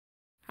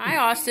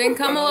Austin.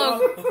 Come a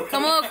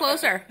little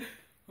closer.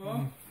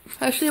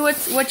 Let's see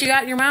what you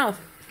got in your mouth.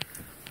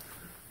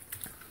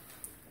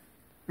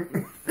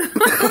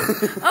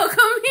 Oh,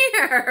 come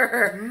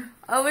here.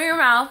 Open your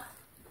mouth.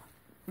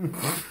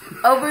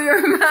 Open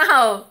your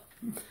mouth.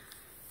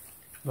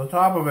 The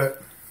top of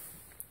it.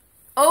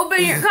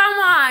 Open your... Come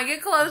on.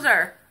 Get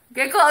closer.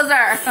 Get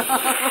closer.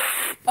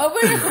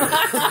 Open your mouth.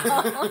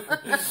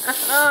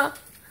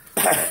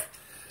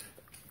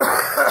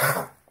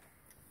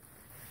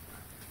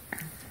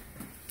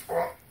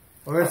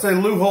 I'm going to say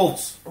Lou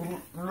Holtz.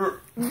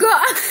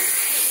 God.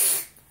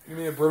 You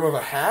mean a brim of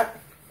a hat?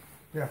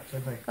 Yeah,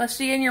 same thing. Let's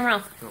see in your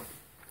mouth.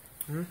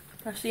 Hmm?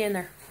 Let's see in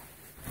there.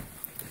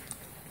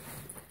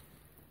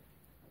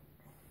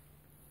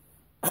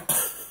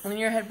 Lean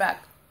your head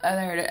back.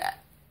 There it is.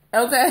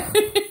 Okay.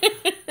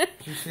 Did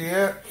you see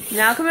it?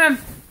 Now come in.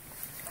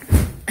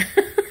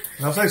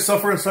 I'll say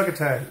Suffer and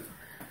Succotash.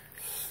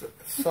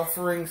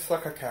 Suffering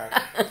succotash.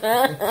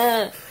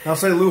 I'll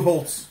say Lou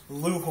Holtz.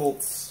 Lou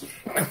Holtz.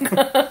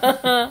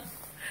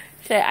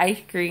 Say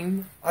ice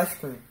cream. Ice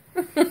cream.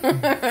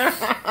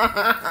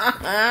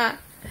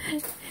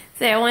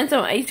 Say I want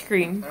some ice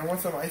cream. I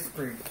want some ice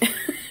cream.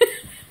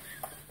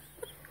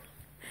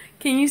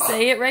 Can you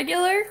say it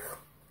regular?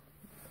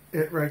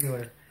 It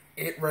regular.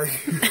 It right.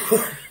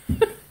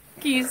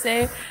 Can you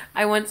say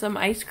I want some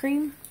ice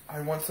cream?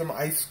 I want some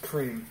ice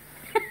cream.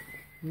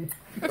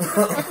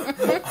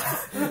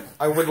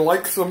 I would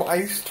like some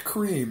iced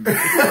cream. If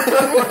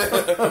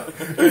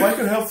I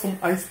could have some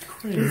iced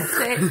cream.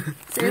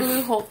 Say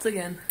Lou Holtz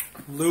again.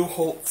 Lou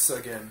Holtz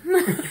again.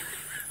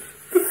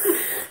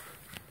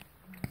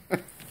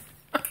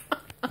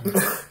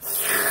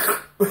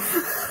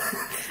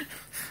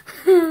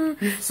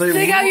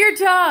 Stick out your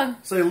tongue.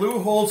 Say Lou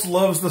Holtz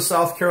loves the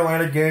South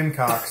Carolina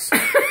Gamecocks.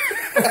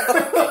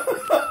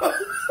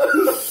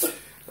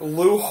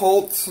 Lou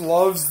Holtz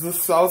loves the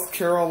South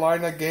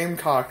Carolina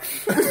Gamecocks.